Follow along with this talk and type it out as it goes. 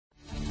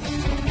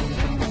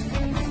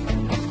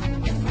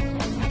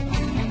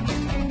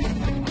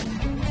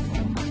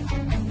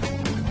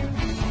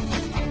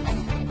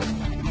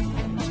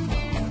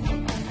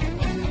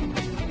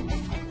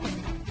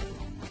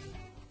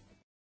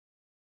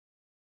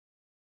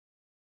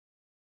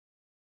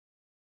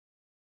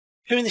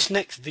Here in this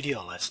next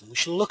video lesson we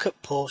shall look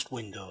at post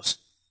Windows.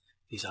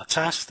 These are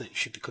tasks that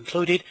should be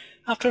concluded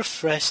after a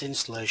fresh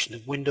installation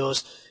of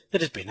Windows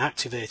that has been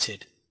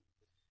activated.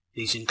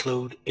 These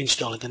include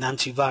installing an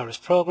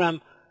antivirus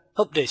program,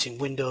 updating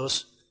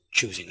Windows,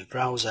 choosing a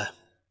browser.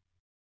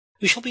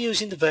 We shall be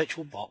using the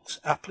VirtualBox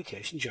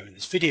application during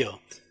this video,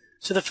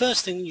 so the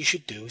first thing you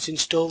should do is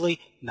install the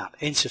NAT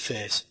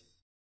interface.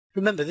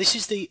 Remember, this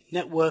is the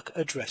network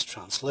address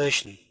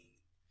translation.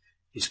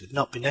 This would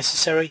not be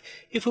necessary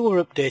if we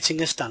were updating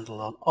a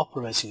standalone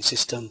operating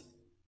system.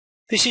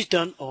 This is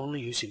done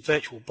only using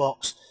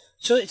VirtualBox,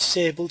 so it's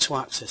able to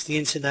access the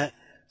internet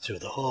through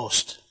the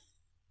host.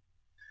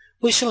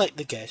 We select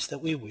the guest that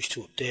we wish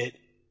to update,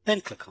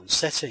 then click on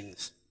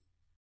Settings.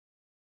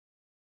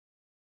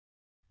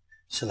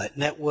 Select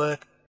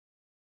Network,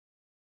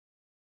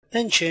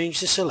 then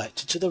change the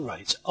selector to the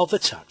right of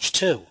Attach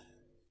To.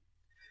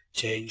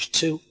 Change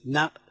to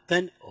NAT,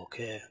 then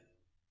OK.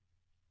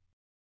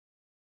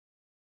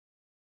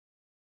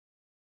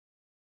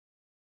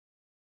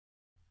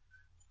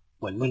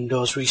 When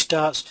Windows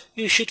restarts,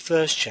 you should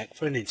first check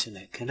for an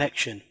internet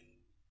connection.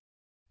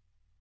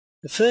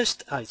 The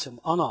first item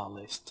on our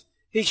list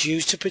is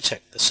used to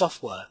protect the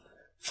software,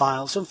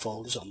 files and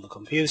folders on the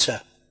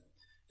computer.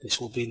 This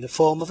will be in the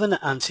form of an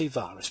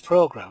antivirus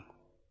program.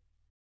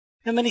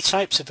 There are many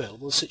types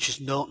available such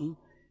as Norton,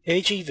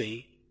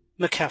 AGV,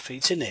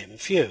 McAfee to name a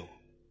few.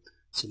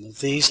 Some of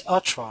these are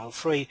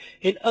trial-free,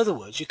 in other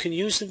words you can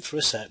use them for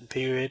a certain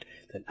period,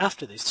 then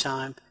after this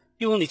time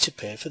you will need to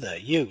pay for their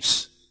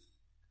use.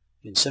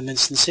 In some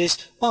instances,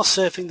 while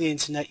surfing the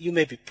internet you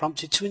may be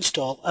prompted to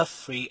install a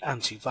free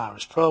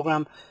antivirus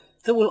program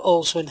that will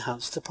also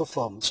enhance the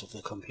performance of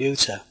the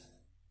computer.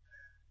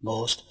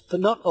 Most, but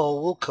not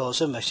all, will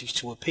cause a message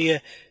to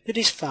appear that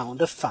is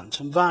found a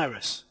phantom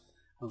virus,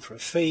 and for a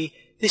fee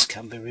this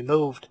can be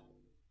removed.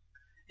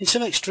 In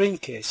some extreme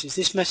cases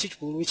this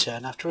message will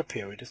return after a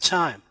period of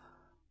time,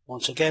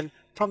 once again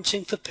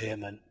prompting for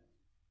payment.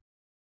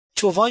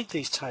 To avoid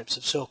these types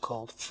of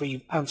so-called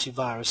free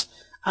antivirus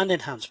and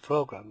enhanced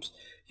programs,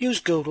 use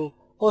Google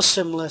or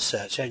similar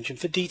search engine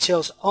for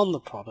details on the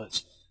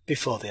products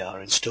before they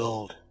are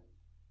installed.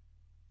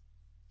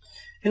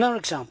 In our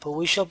example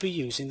we shall be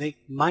using the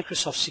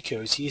Microsoft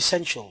Security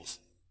Essentials.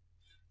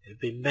 There have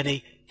been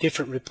many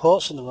different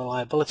reports on the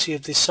reliability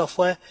of this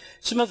software,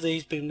 some of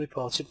these being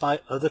reported by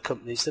other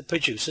companies that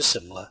produce a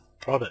similar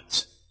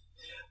product.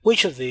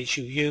 Which of these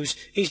you use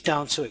is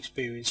down to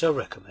experience or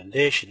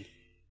recommendation.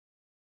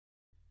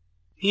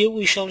 Here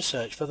we shall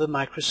search for the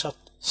Microsoft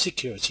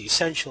Security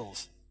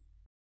Essentials.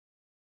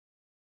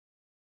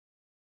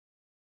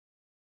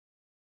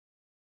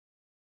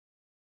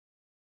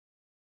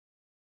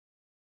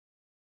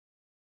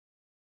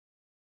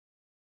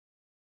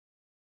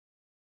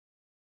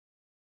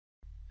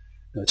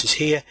 Notice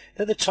here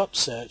that the top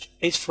search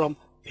is from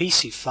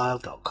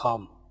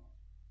pcfile.com.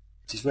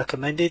 It is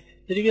recommended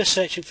that if you are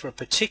searching for a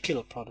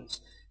particular product,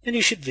 then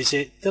you should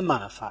visit the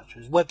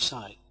manufacturer's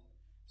website,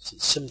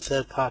 since some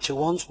third-party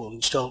ones will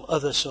install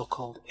other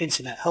so-called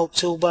Internet Help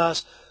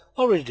toolbars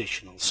or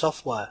additional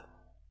software.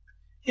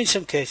 In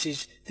some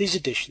cases, these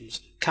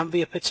additions can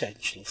be a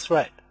potential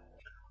threat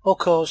or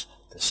cause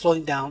the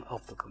slowing down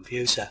of the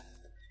computer.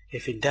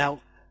 If in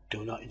doubt,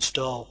 do not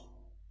install.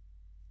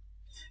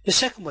 The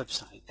second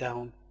website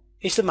down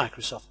is the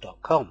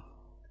Microsoft.com.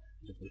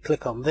 If we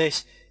click on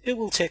this, it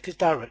will take us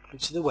directly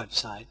to the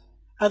website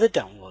and the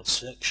download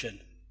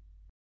section.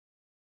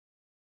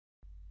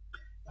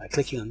 By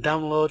clicking on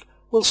download,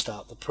 we'll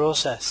start the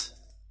process.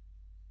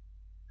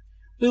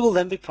 We will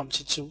then be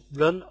prompted to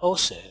run or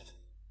save.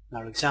 In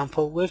our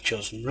example, we've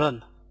chosen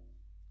run.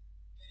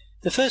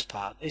 The first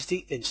part is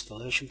the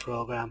installation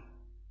program.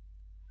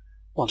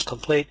 Once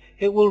complete,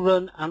 it will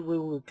run and we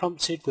will be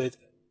prompted with,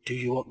 do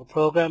you want the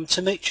program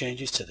to make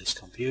changes to this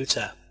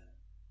computer?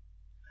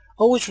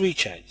 Always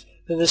recheck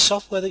that the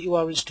software that you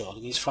are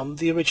installing is from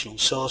the original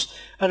source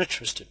and a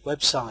trusted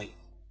website.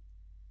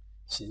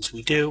 Since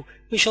we do,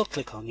 we shall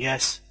click on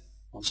Yes.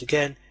 Once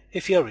again,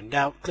 if you are in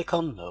doubt, click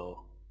on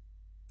No.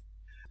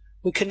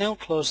 We can now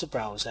close the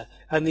browser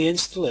and the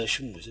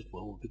installation wizard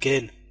will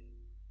begin.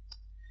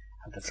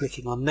 After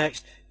clicking on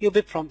Next, you'll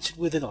be prompted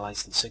with a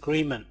license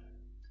agreement.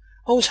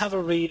 Always have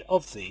a read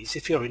of these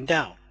if you're in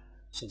doubt,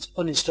 since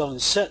uninstalling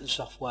certain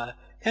software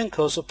can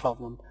cause a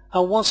problem,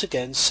 and once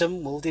again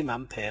some will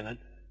demand payment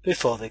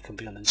before they can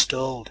be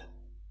uninstalled.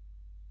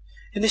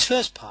 In this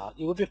first part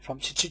you will be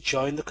prompted to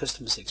join the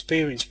Customer's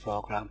Experience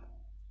program.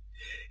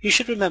 You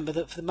should remember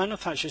that for the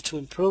manufacturers to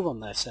improve on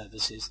their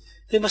services,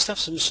 they must have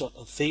some sort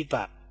of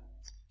feedback,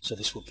 so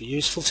this would be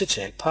useful to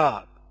take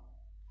part.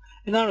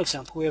 In our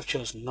example we have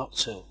chosen not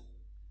to.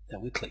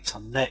 Then we clicked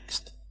on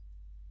Next.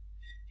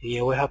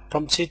 Here we are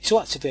prompted to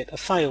activate a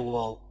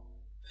firewall.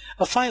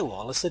 A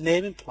firewall, as the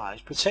name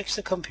implies, protects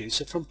the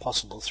computer from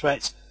possible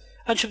threats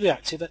and should be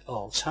active at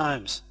all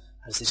times,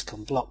 as this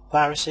can block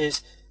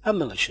viruses and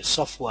malicious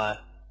software.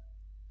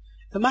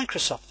 The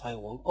Microsoft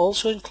firewall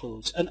also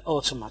includes an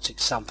automatic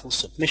sample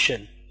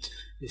submission.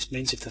 This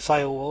means if the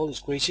firewall is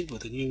greeted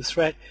with a new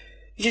threat,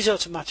 it is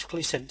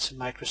automatically sent to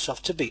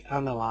Microsoft to be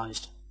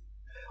analysed.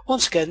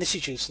 Once again, this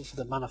is useful for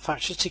the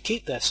manufacturers to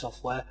keep their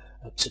software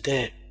up to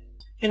date.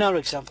 In our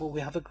example,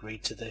 we have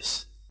agreed to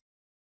this.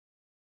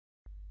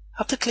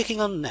 After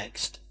clicking on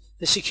Next,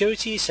 the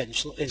Security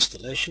Essential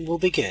installation will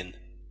begin.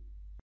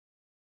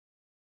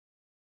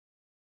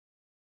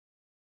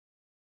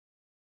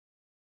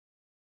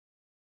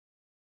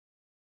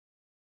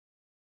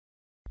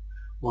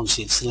 Once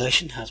the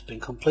installation has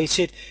been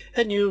completed,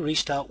 a new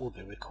restart will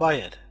be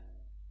required.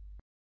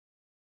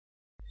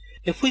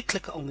 If we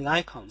click on the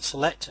icon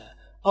selector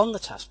on the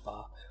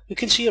taskbar, we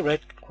can see a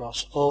red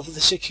cross over the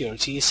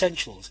Security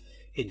Essentials,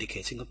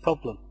 indicating a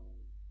problem.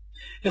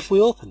 If we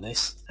open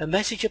this, a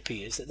message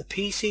appears that the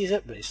PC is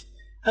at risk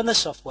and the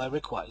software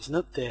requires an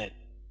update.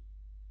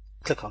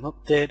 Click on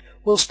Update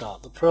will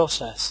start the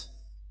process.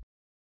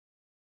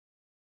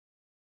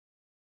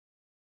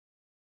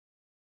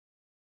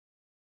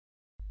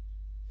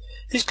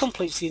 This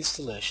completes the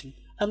installation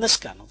and the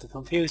scan of the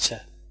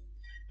computer.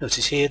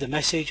 Notice here the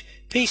message,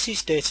 PC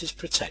status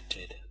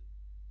protected.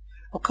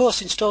 Of course,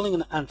 installing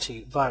an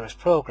antivirus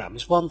program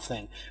is one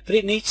thing, but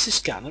it needs to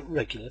scan at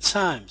regular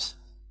times.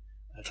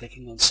 By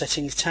clicking on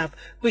Settings tab,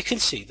 we can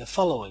see the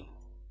following.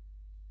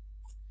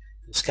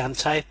 The scan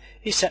type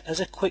is set as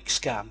a quick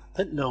scan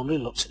that normally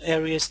looks at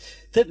areas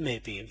that may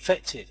be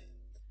infected,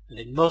 and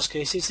in most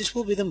cases this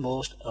will be the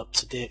most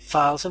up-to-date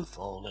files and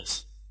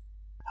folders.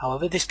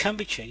 However, this can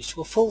be changed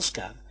to a full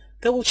scan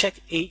that will check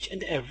each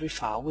and every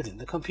file within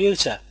the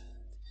computer.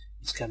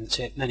 This can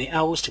take many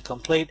hours to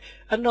complete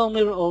and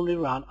normally will only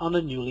run on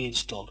a newly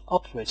installed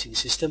operating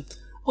system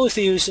or if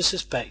the user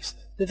suspects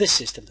that the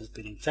system has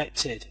been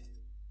infected.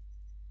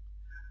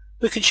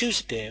 We can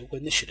choose a day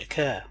when this should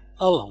occur,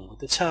 along with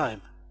the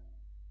time.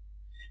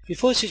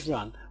 Before it is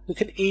run, we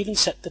can even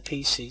set the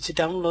PC to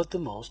download the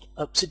most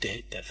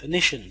up-to-date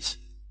definitions.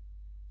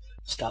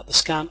 Start the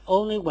scan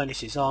only when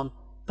it is on,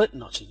 but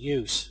not in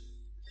use.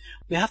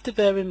 We have to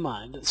bear in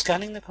mind that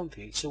scanning the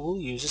computer will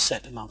use a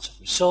set amount of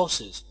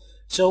resources,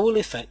 so it will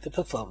affect the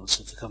performance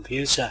of the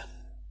computer.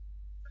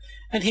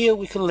 And here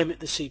we can limit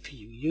the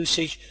CPU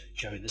usage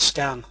during the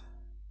scan.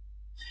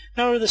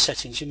 There are other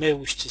settings you may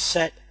wish to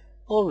set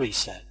or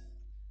reset,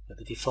 but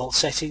the default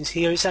settings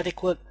here is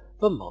adequate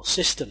for most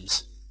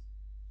systems.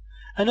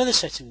 Another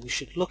setting we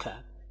should look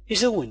at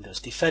is the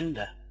Windows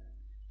Defender,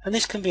 and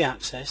this can be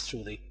accessed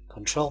through the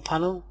Control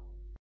Panel,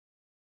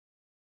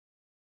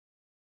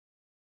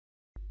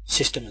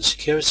 System and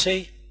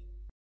Security,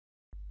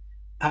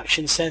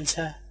 Action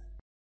Center,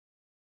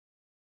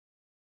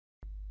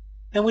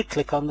 then we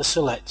click on the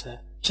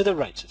selector to the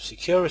right of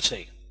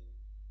Security.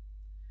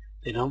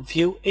 Then on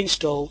View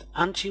Installed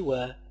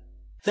Antiware,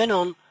 then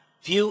on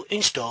View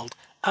Installed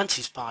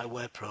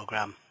Anti-Spyware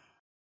Program.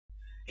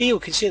 Here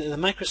we can see that the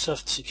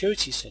Microsoft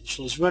Security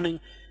Essential is running,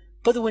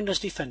 but the Windows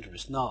Defender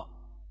is not.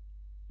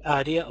 The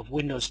idea of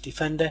Windows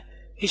Defender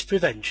is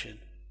prevention.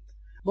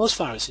 Most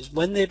viruses,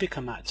 when they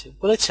become active,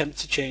 will attempt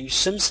to change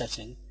some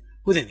setting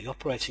within the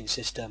operating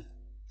system.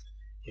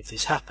 If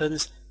this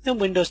happens, then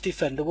Windows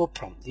Defender will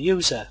prompt the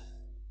user.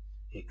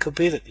 It could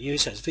be that the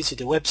user has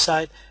visited a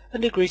website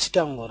and agreed to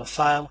download a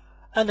file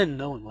and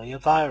unknowingly a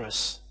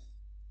virus.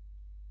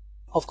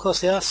 Of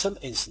course, there are some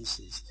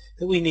instances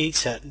that we need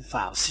certain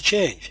files to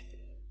change.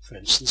 For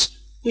instance,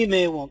 we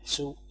may want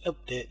to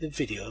update the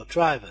video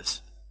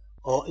drivers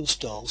or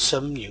install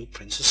some new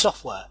printer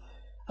software,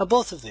 and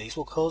both of these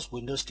will cause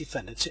Windows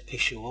Defender to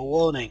issue a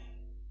warning.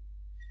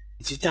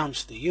 It is down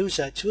to the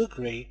user to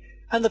agree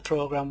and the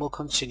program will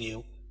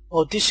continue,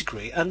 or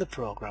disagree and the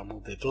program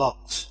will be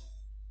blocked.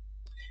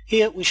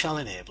 Here we shall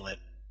enable it.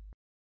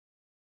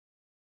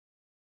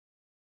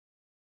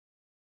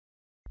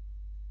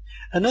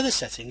 Another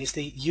setting is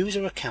the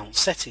user account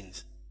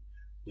settings.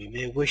 We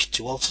may wish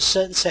to alter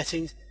certain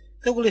settings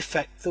that will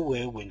affect the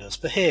way Windows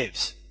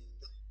behaves.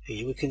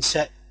 Here we can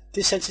set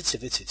the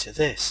sensitivity to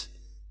this.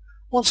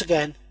 Once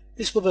again,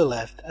 this will be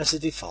left as the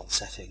default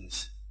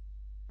settings.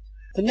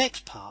 The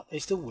next part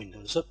is the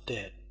Windows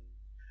Update.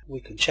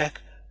 We can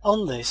check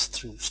on this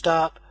through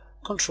Start,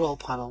 Control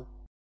Panel,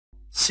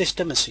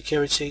 System and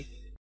Security,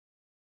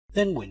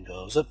 then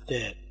Windows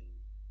Update.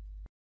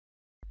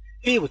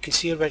 Here we can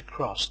see a red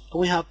cross and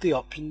we have the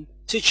option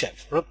to check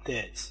for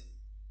updates.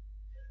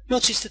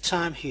 Notice the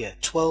time here,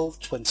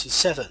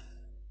 12:27.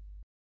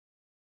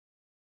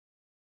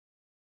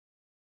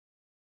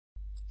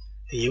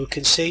 Here you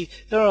can see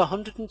there are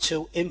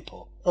 102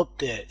 input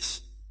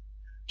updates,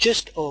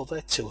 just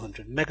over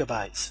 200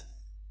 megabytes.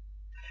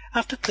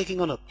 After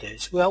clicking on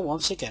Updates, we are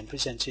once again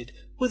presented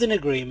with an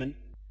agreement,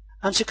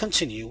 and to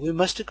continue we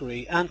must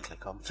agree and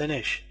click on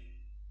Finish.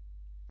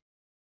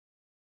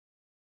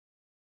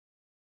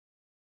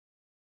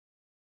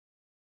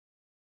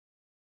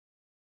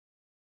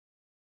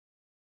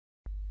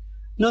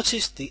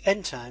 Notice the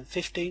end time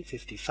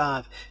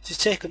 15:55. It has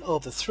taken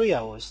over 3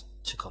 hours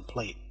to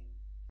complete.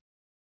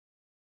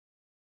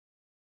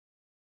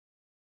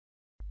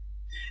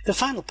 The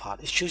final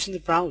part is choosing the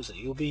browser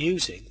you will be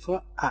using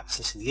for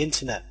accessing the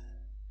internet.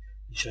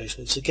 The choice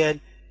once again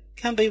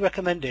can be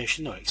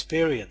recommendation or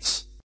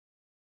experience.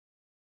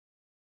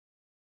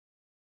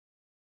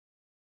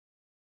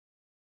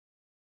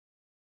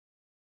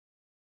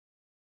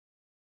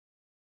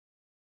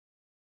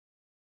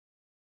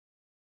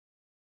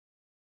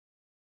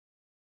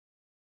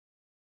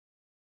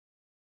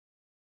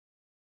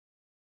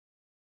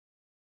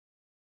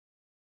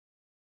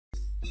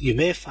 You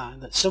may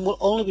find that some will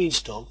only be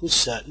installed with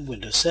certain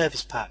Windows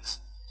service packs.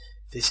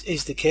 If this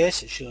is the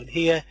case as shown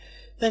here,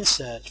 then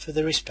search for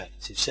the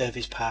respective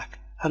service pack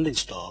and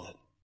install it.